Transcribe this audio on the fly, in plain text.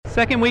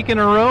Second week in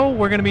a row,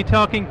 we're going to be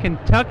talking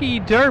Kentucky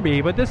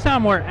Derby, but this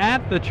time we're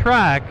at the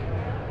track.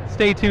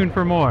 Stay tuned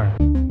for more.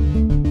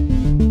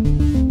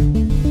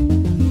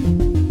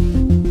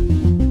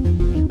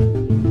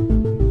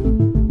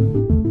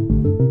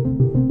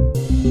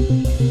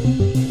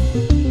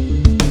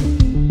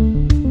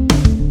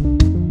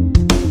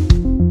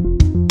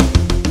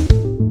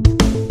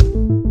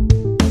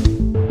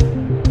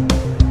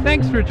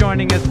 Thanks for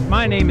joining us.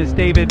 My name is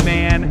David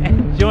Mann,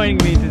 and joining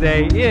me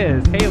today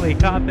is Haley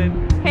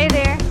Cawthon. Hey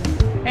there.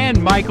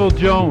 And Michael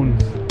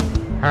Jones.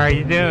 How are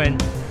you doing?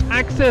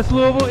 Access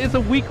Louisville is a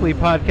weekly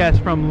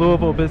podcast from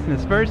Louisville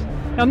Business First.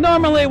 Now,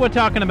 normally we're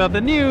talking about the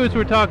news,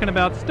 we're talking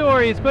about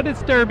stories, but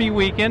it's Derby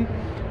weekend,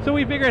 so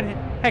we figured,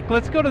 heck,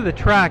 let's go to the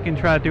track and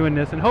try doing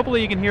this, and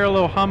hopefully you can hear a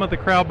little hum of the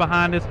crowd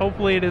behind us.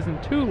 Hopefully it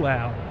isn't too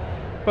loud.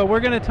 But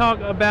we're going to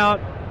talk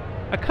about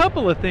a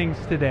couple of things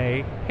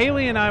today.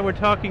 Haley and I were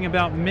talking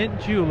about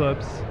mint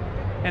juleps,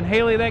 and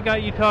Haley, that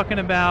got you talking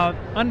about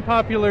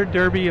unpopular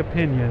Derby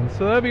opinions.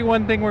 So that'll be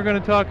one thing we're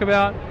going to talk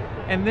about,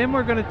 and then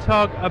we're going to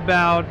talk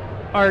about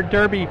our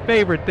Derby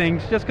favorite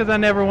things, just because I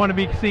never want to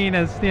be seen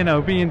as,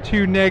 being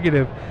too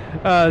negative.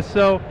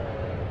 So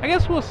I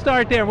guess we'll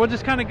start there. We'll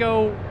just kind of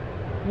go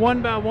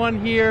one by one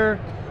here.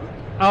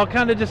 I'll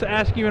kind of just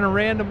ask you in a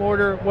random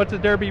order, what's a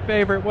Derby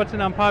favorite, what's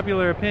an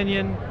unpopular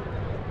opinion?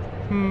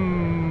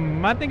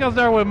 I think I'll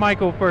start with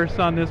Michael first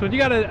on this one. You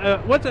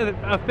got what's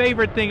a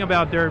favorite thing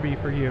about Derby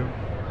for you?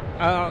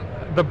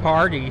 The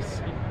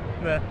parties.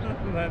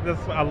 This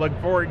I look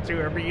forward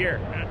to every year.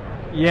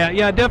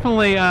 Yeah,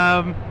 definitely.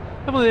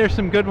 Definitely, there's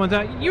some good ones.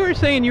 You were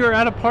saying you were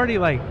at a party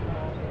like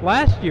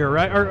last year,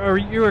 right? Or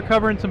you were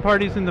covering some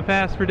parties in the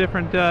past for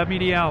different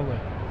media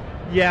outlets.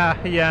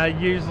 Yeah.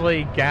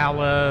 Usually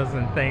galas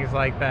and things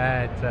like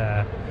that.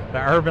 The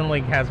Urban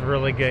League has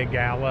really good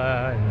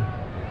gala,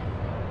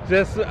 and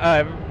just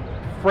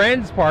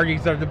friends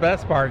parties are the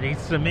best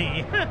parties to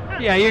me.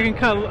 Yeah, you can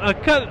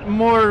cut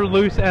more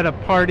loose at a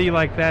party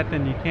like that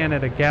than you can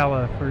at a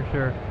gala for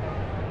sure.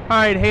 All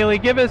right, Haley,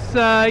 give us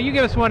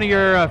one of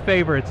your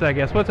favorites, I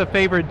guess. What's a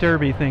favorite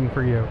Derby thing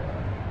for you?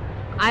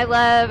 I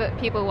love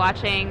people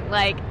watching.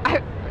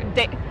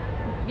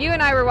 You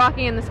and I were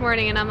walking in this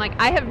morning, and I'm like,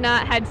 I have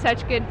not had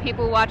such good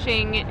people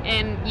watching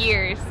in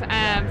years,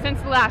 since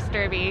the last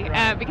Derby,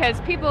 because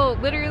people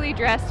literally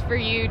dress for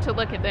you to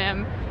look at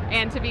them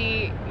and to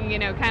be,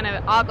 kind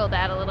of ogled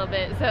at a little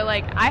bit. So,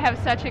 I have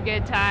such a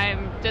good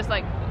time just,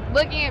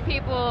 looking at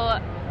people,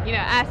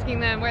 asking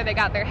them where they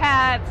got their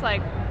hats,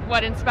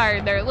 what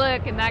inspired their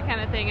look and that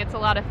kind of thing. It's a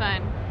lot of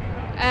fun.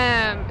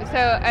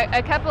 So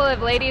a couple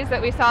of ladies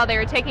that we saw, they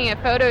were taking a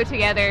photo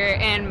together,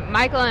 and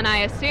Michael and I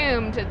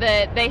assumed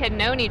that they had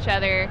known each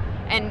other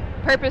and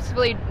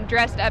purposefully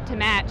dressed up to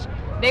match.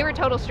 They were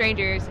total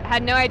strangers,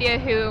 had no idea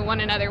who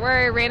one another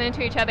were, ran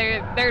into each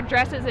other. Their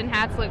dresses and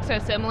hats looked so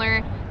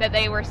similar that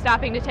they were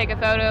stopping to take a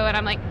photo, and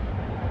I'm like,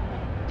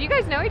 do you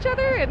guys know each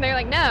other? And they're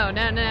like, no.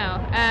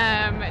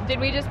 Did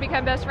we just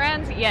become best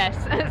friends? Yes.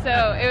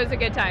 So it was a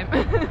good time.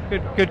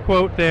 Good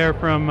quote there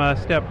from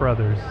Step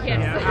Brothers.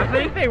 Yes. Yeah, I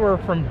think they were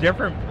from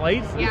different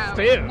places,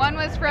 too. One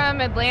was from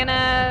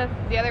Atlanta,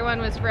 the other one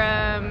was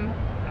from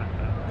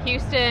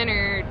Houston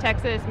or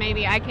Texas,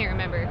 maybe. I can't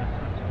remember.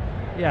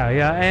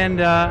 Yeah,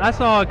 and I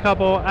saw a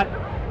couple.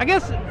 I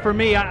guess for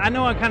me, I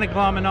know I'm kind of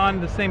glomming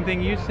on the same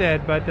thing you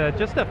said, but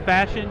just a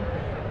fashion.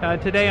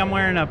 Today I'm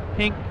wearing a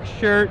pink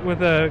shirt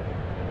with a,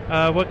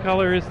 what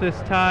color is this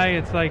tie?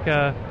 It's like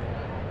a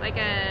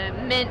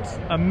mint.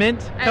 A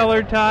mint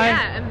colored tie?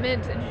 Yeah, a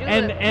mint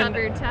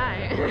julep-colored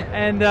tie.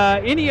 And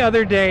any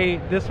other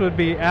day, this would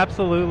be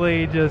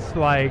absolutely just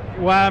why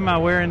am I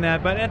wearing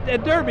that? But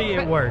at Derby,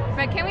 it works.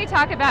 But can we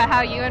talk about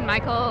how you and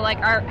Michael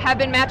have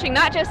been matching,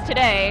 not just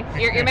today,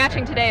 you're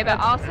matching today,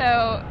 but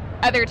also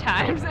other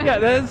times? Yeah,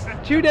 that's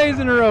 2 days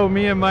in a row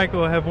me and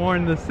Michael have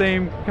worn the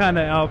same kind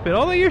of outfit.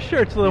 Although your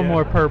shirt's a little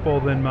more purple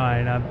than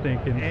mine, I'm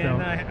thinking.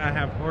 And I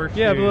have horseshoes.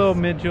 Yeah, a little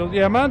mint jewels.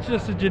 Yeah, mine's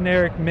just a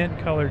generic mint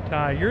colored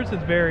tie. Yours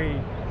is very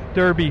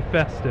Derby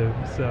festive,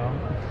 so.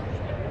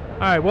 All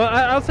right, well,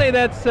 I'll say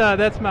that's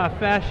my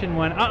fashion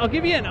one. I'll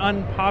give you an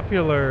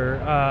unpopular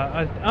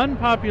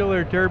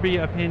Derby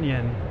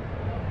opinion.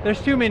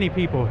 There's too many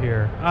people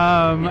here.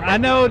 I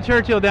know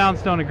Churchill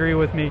Downs don't agree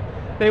with me.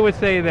 They would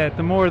say that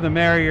the more the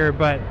merrier,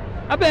 but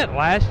I bet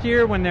last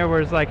year when there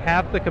was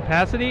half the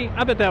capacity,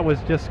 I bet that was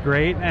just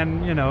great,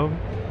 and it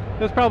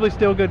was probably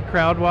still good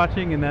crowd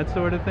watching and that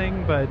sort of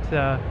thing, but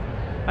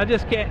I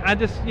just can't,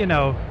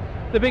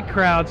 the big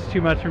crowd's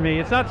too much for me.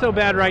 It's not so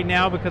bad right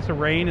now because the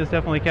rain has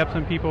definitely kept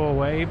some people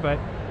away, but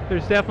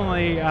there's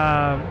definitely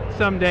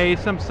some days,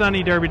 some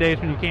sunny Derby days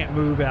when you can't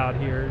move out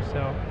here,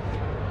 so.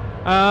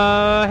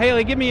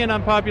 Haley, give me an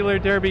unpopular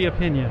Derby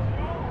opinion.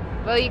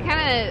 Well, you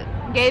kind of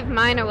gave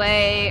mine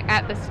away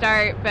at the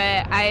start,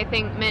 but I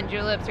think mint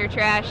juleps are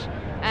trash.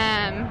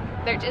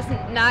 They're just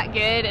not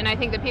good, and I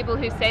think the people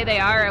who say they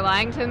are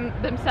lying to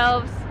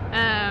themselves.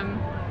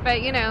 But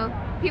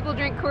people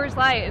drink Coors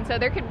Light, and so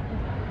there could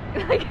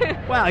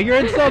Wow, you're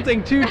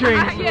insulting two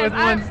drinks with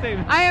one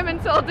statement. I am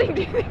insulting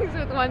two things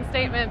with one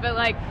statement, but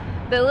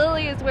the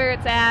Lily is where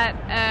it's at,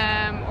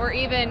 or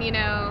even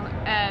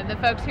the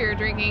folks who are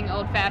drinking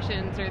old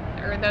fashions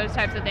or those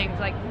types of things,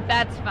 like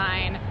that's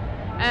fine.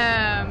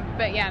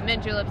 But yeah,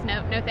 mint juleps,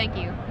 no thank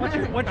you. What's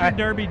your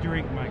Derby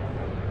drink, Mike?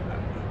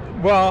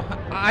 Well,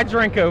 I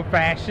drink old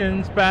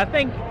fashions, but I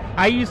think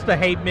I used to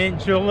hate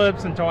mint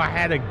juleps until I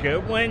had a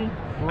good one.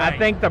 Right. I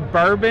think the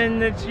bourbon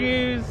that's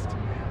used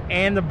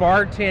and the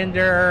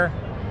bartender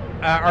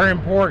are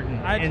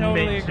important. I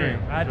totally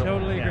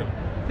agree.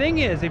 Thing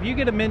is, if you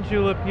get a mint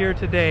julep here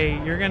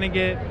today, you're going to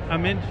get a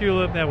mint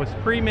julep that was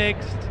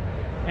pre-mixed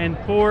and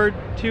poured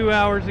 2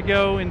 hours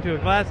ago into a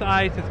glass of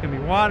ice. It's going to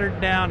be watered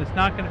down. It's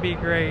not going to be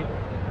great.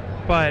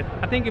 But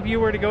I think if you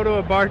were to go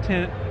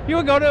to you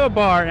would go to a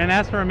bar and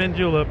ask for a mint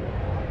julep.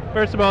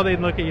 First of all, they'd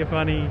look at you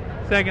funny.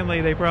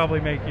 Secondly, they probably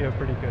make you a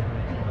pretty good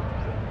mint julep.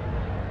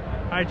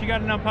 All right, you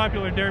got an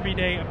unpopular Derby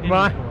Day opinion for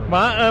us.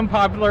 My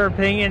unpopular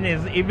opinion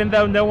is, even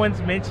though no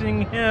one's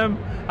mentioning him,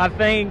 I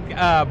think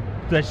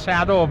the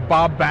shadow of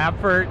Bob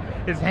Baffert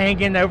is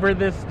hanging over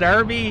this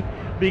Derby,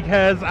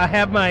 because I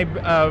have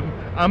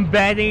I'm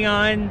betting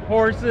on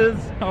horses,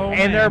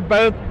 and they're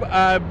both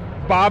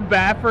Bob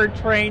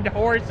Baffert trained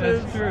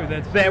horses. That's true.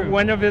 That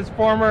one of his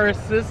former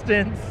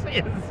assistants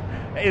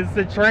is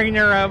the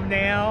trainer of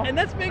now. And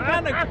that's been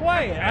kind of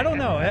quiet. I don't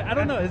know.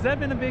 Has that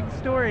been a big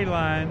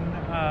storyline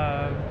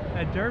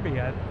at Derby?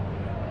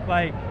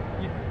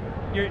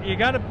 You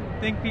got to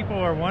think people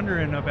are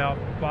wondering about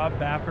Bob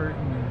Baffert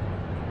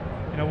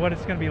and what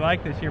it's going to be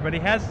like this year. But he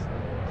has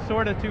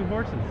sort of two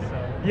horses.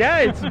 So. Yeah,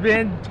 it's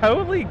been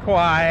totally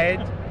quiet.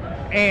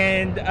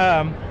 And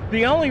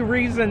the only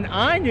reason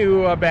I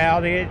knew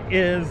about it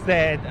is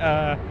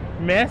that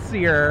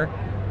Messier,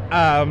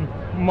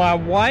 my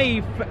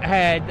wife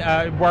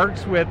had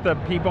works with the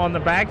people on the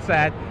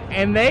backside,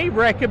 and they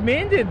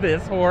recommended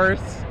this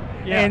horse.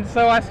 Yeah. And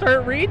so I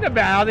started reading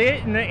about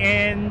it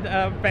and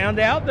found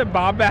out that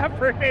Bob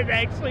Baffert had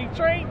actually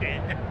trained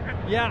it.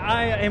 Yeah,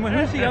 and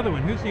who's the other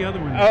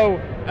one? Oh,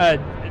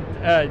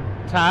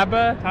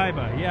 Taiba.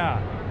 Taiba, yeah.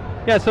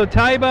 Yeah, so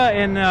Taiba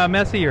and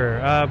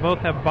Messier both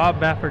have Bob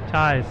Baffert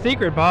ties,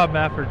 secret Bob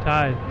Baffert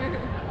ties.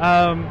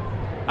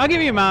 I'll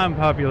give you my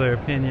unpopular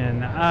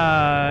opinion.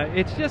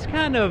 It's just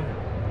kind of,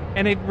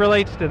 and it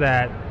relates to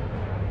that,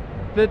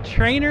 the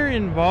trainer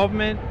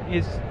involvement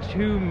is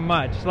too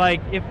much.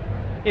 Like,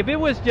 if it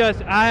was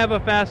just, I have a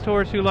fast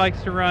horse who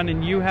likes to run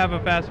and you have a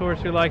fast horse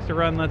who likes to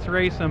run, let's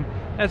race them,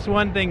 that's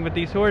one thing. But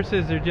these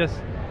horses are just,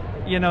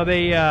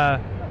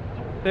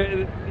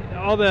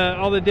 all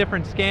the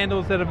different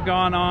scandals that have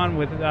gone on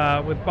with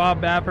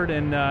Bob Baffert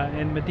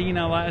and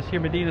Medina last year,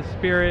 Medina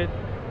Spirit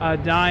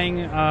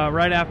dying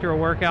right after a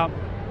workout.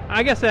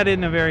 I guess that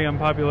isn't a very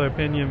unpopular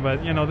opinion,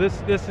 but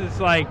this is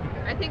like,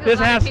 I think this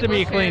has to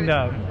be cleaned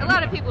up. A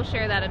lot of people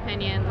share that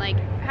opinion. Like,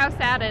 how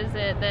sad is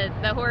it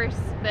that the horse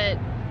that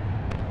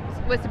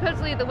was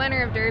supposedly the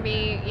winner of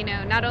Derby,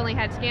 not only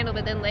had scandal,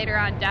 but then later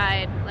on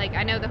died. Like,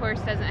 I know the horse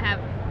doesn't have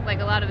like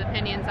a lot of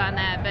opinions on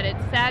that, but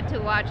it's sad to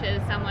watch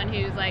as someone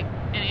who's like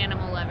an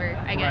animal lover,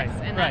 I guess,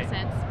 in that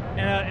sense.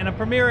 And a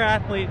premier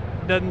athlete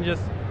doesn't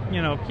just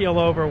keel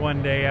over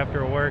one day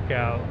after a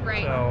workout,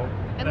 right? So,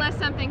 unless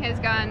something has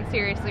gone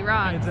seriously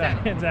wrong.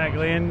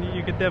 Exactly, and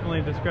you could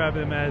definitely describe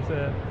him as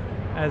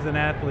an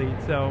athlete.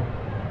 So,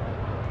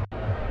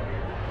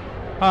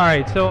 all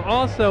right. So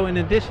also, in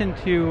addition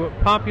to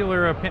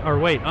unpopular opinions,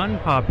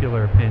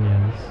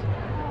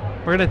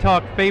 we're going to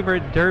talk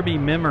favorite Derby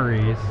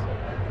memories.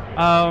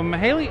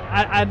 Haley,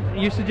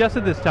 you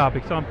suggested this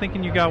topic, so I'm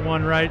thinking you got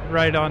one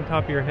right on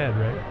top of your head,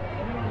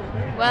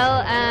 right?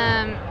 Well,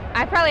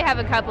 I probably have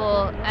a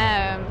couple.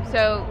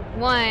 So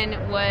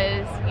one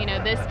was,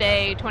 this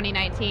day,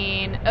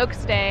 2019,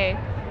 Oaks Day,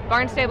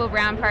 Barnstable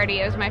Brown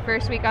Party. It was my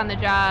first week on the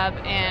job,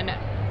 and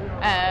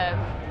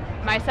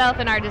myself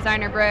and our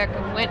designer Brooke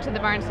went to the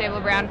Barnstable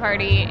Brown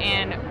Party,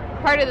 and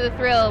part of the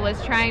thrill was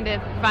trying to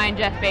find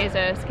Jeff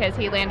Bezos because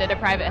he landed a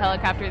private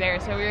helicopter there.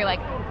 So we were like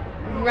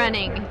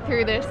running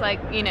through this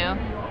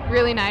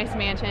really nice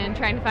mansion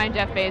trying to find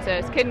Jeff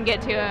Bezos. Couldn't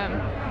get to him.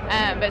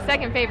 But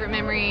second favorite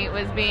memory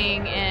was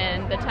being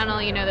in the tunnel,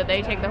 that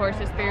they take the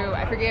horses through.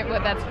 I forget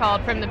what that's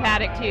called, from the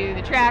paddock to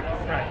the track.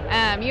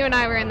 Right. You and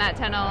I were in that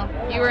tunnel.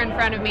 You were in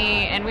front of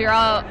me, and we were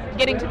all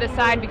getting to the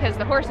side because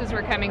the horses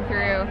were coming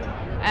through.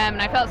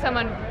 And I felt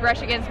someone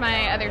brush against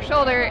my other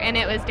shoulder, and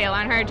it was Dale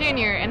Earnhardt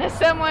Jr. And as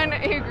someone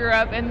who grew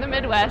up in the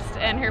Midwest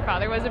and her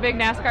father was a big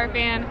NASCAR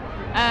fan,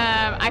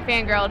 I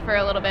fangirled for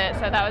a little bit,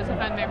 so that was a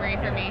fun memory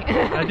for me.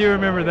 I do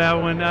remember that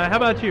one. How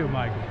about you,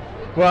 Mike?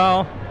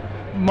 Well,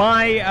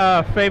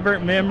 my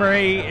favorite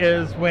memory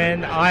is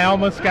when I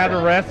almost got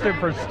arrested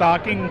for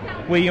stalking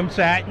William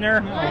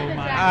Shatner. Oh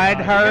my God.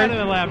 You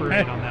gotta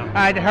elaborate on that one.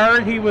 I'd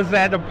heard he was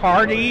at a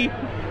party,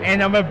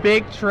 and I'm a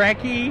big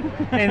Trekkie,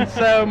 and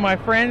so my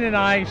friend and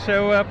I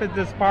show up at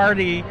this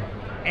party,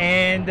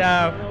 and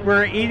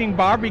we're eating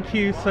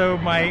barbecue, so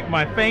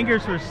my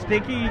fingers were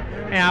sticky,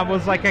 and I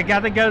was like, I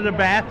got to go to the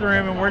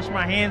bathroom and wash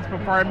my hands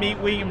before I meet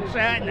William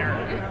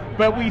Shatner.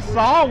 But we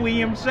saw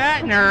William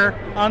Shatner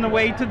on the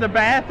way to the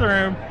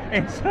bathroom,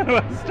 and so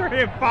I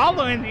started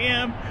following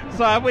him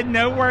so I would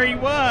know where he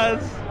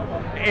was.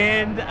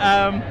 And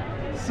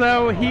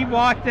so he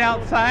walked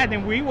outside,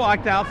 and we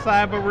walked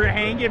outside, but we're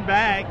hanging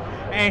back,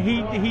 and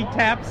he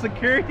tapped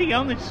security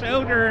on the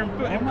shoulder and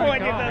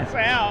pointed us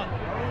out.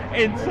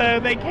 And so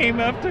they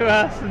came up to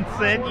us and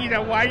said,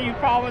 why are you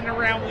following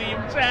around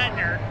William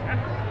Shatner?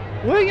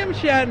 William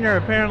Shatner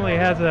apparently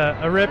has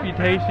a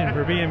reputation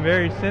for being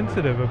very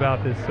sensitive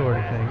about this sort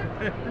of thing.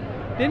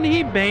 Didn't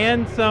he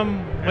ban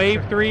some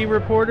Wave 3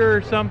 reporter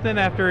or something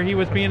after he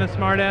was being a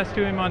smartass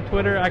to him on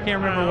Twitter? I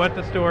can't remember what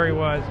the story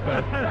was,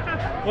 but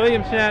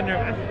William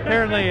Shatner,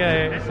 apparently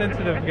a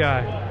sensitive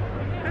guy.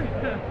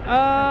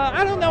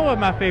 I don't know what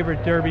my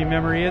favorite Derby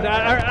memory is.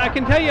 I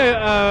can tell you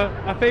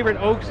a favorite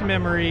Oaks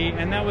memory,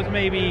 and that was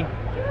maybe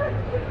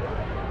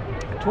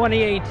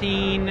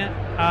 2018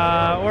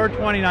 or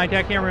 2019, I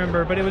can't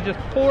remember, but it was just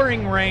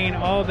pouring rain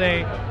all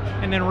day,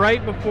 and then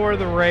right before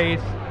the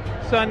race,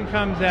 sun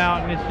comes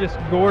out, and it's just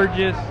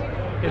gorgeous.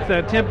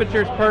 The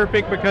temperature's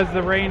perfect because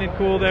the rain had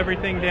cooled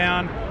everything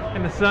down,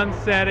 and the sun's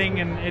setting,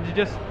 and it's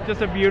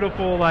just a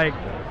beautiful, like,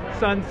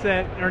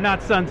 sunset, or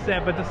not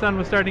sunset, but the sun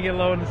was starting to get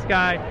low in the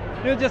sky.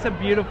 It was just a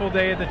beautiful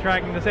day at the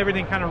track, and just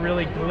everything kind of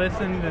really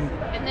glistened. And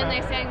then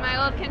they sang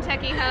 "My Old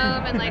Kentucky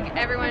Home," and like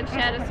everyone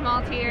shed a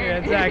small tear. Yeah,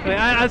 exactly.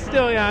 I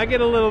still, I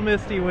get a little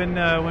misty when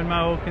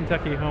My Old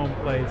Kentucky Home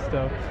plays.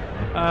 So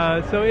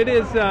it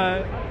is,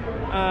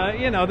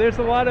 there's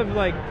a lot of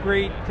like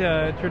great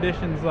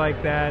traditions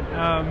like that.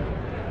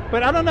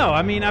 But I don't know.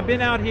 I mean, I've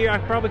been out here.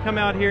 I've probably come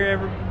out here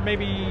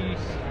maybe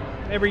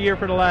every year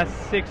for the last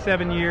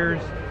 6-7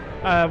 years.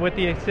 With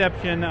the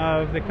exception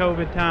of the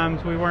COVID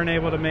times, we weren't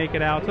able to make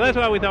it out. So that's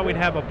why we thought we'd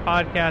have a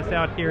podcast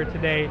out here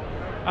today,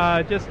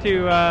 just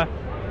to,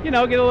 get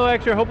a little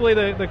extra. Hopefully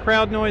the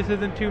crowd noise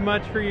isn't too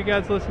much for you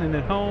guys listening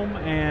at home.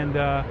 And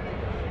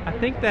I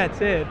think that's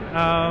it.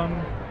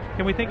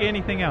 Can we think of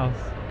anything else?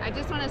 I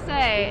just want to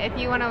say, if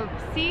you want to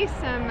see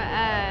some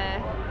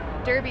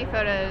Derby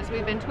photos,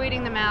 we've been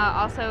tweeting them out.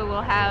 Also,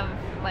 we'll have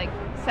like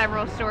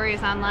several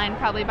stories online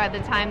probably by the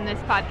time this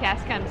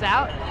podcast comes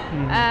out.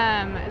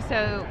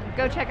 So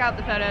go check out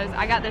the photos.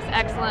 I got this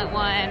excellent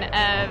one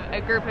of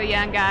a group of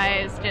young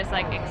guys just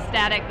like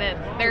ecstatic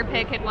that their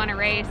pick had won a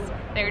race.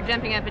 They were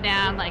jumping up and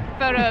down like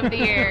photo of the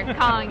year,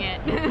 calling it.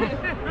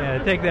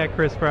 Yeah, take that,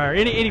 Chris Fryer.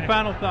 Any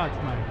final thoughts,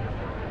 Mike?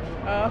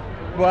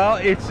 Well,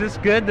 it's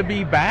just good to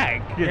be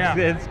back.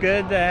 It's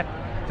good to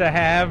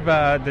have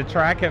the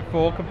track at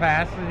full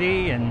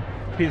capacity and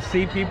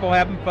see people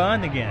having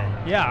fun again.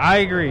 Yeah, I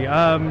agree.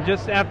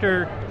 Just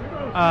after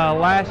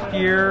last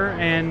year,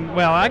 and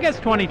well, I guess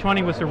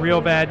 2020 was a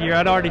real bad year.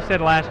 I'd already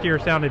said last year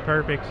sounded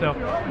perfect. So,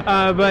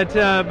 but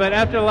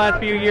after the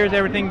last few years,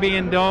 everything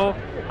being dull,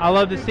 I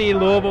love to see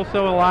Louisville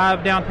so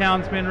alive.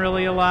 Downtown's been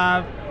really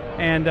alive,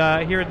 and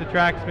here at the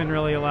track's been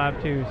really alive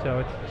too. So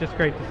it's just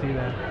great to see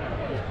that.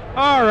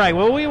 All right,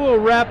 well, we will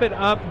wrap it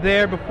up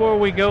there. Before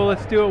we go,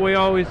 let's do what we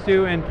always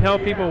do and tell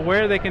people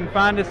where they can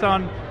find us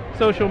on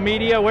social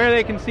media, where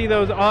they can see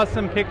those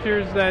awesome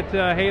pictures that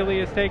Haley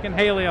has taken.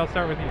 Haley, I'll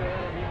start with you.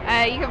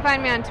 You can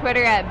find me on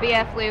Twitter at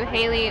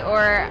BFLouHaley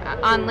or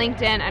on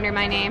LinkedIn under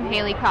my name,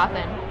 Haley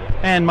Coffin.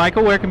 And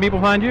Michael, where can people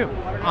find you?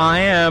 I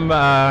am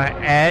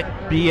at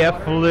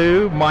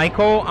BFLou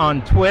Michael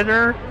on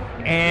Twitter,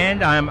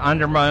 and I'm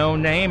under my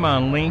own name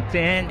on LinkedIn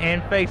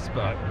and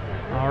Facebook.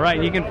 All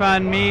right, you can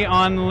find me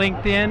on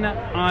LinkedIn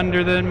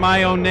under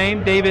my own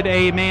name, David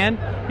A. Mann.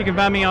 You can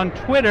find me on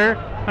Twitter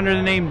under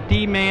the name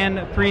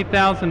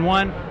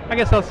DMan3001. I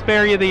guess I'll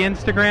spare you the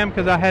Instagram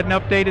because I hadn't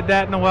updated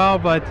that in a while,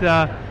 but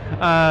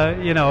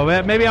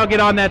maybe I'll get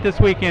on that this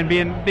weekend,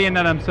 being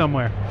that I'm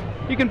somewhere.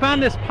 You can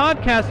find this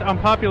podcast on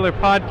popular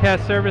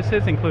podcast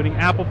services, including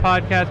Apple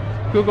Podcasts,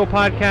 Google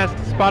Podcasts,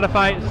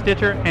 Spotify,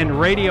 Stitcher, and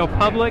Radio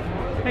Public.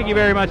 Thank you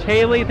very much,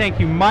 Haley. Thank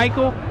you,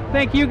 Michael.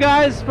 Thank you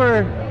guys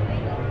for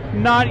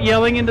not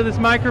yelling into this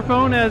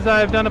microphone as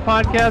I've done a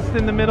podcast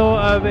in the middle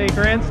of a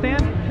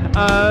grandstand.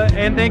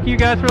 And thank you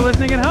guys for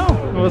listening at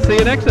home. We'll see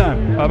you next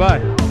time.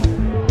 Bye-bye.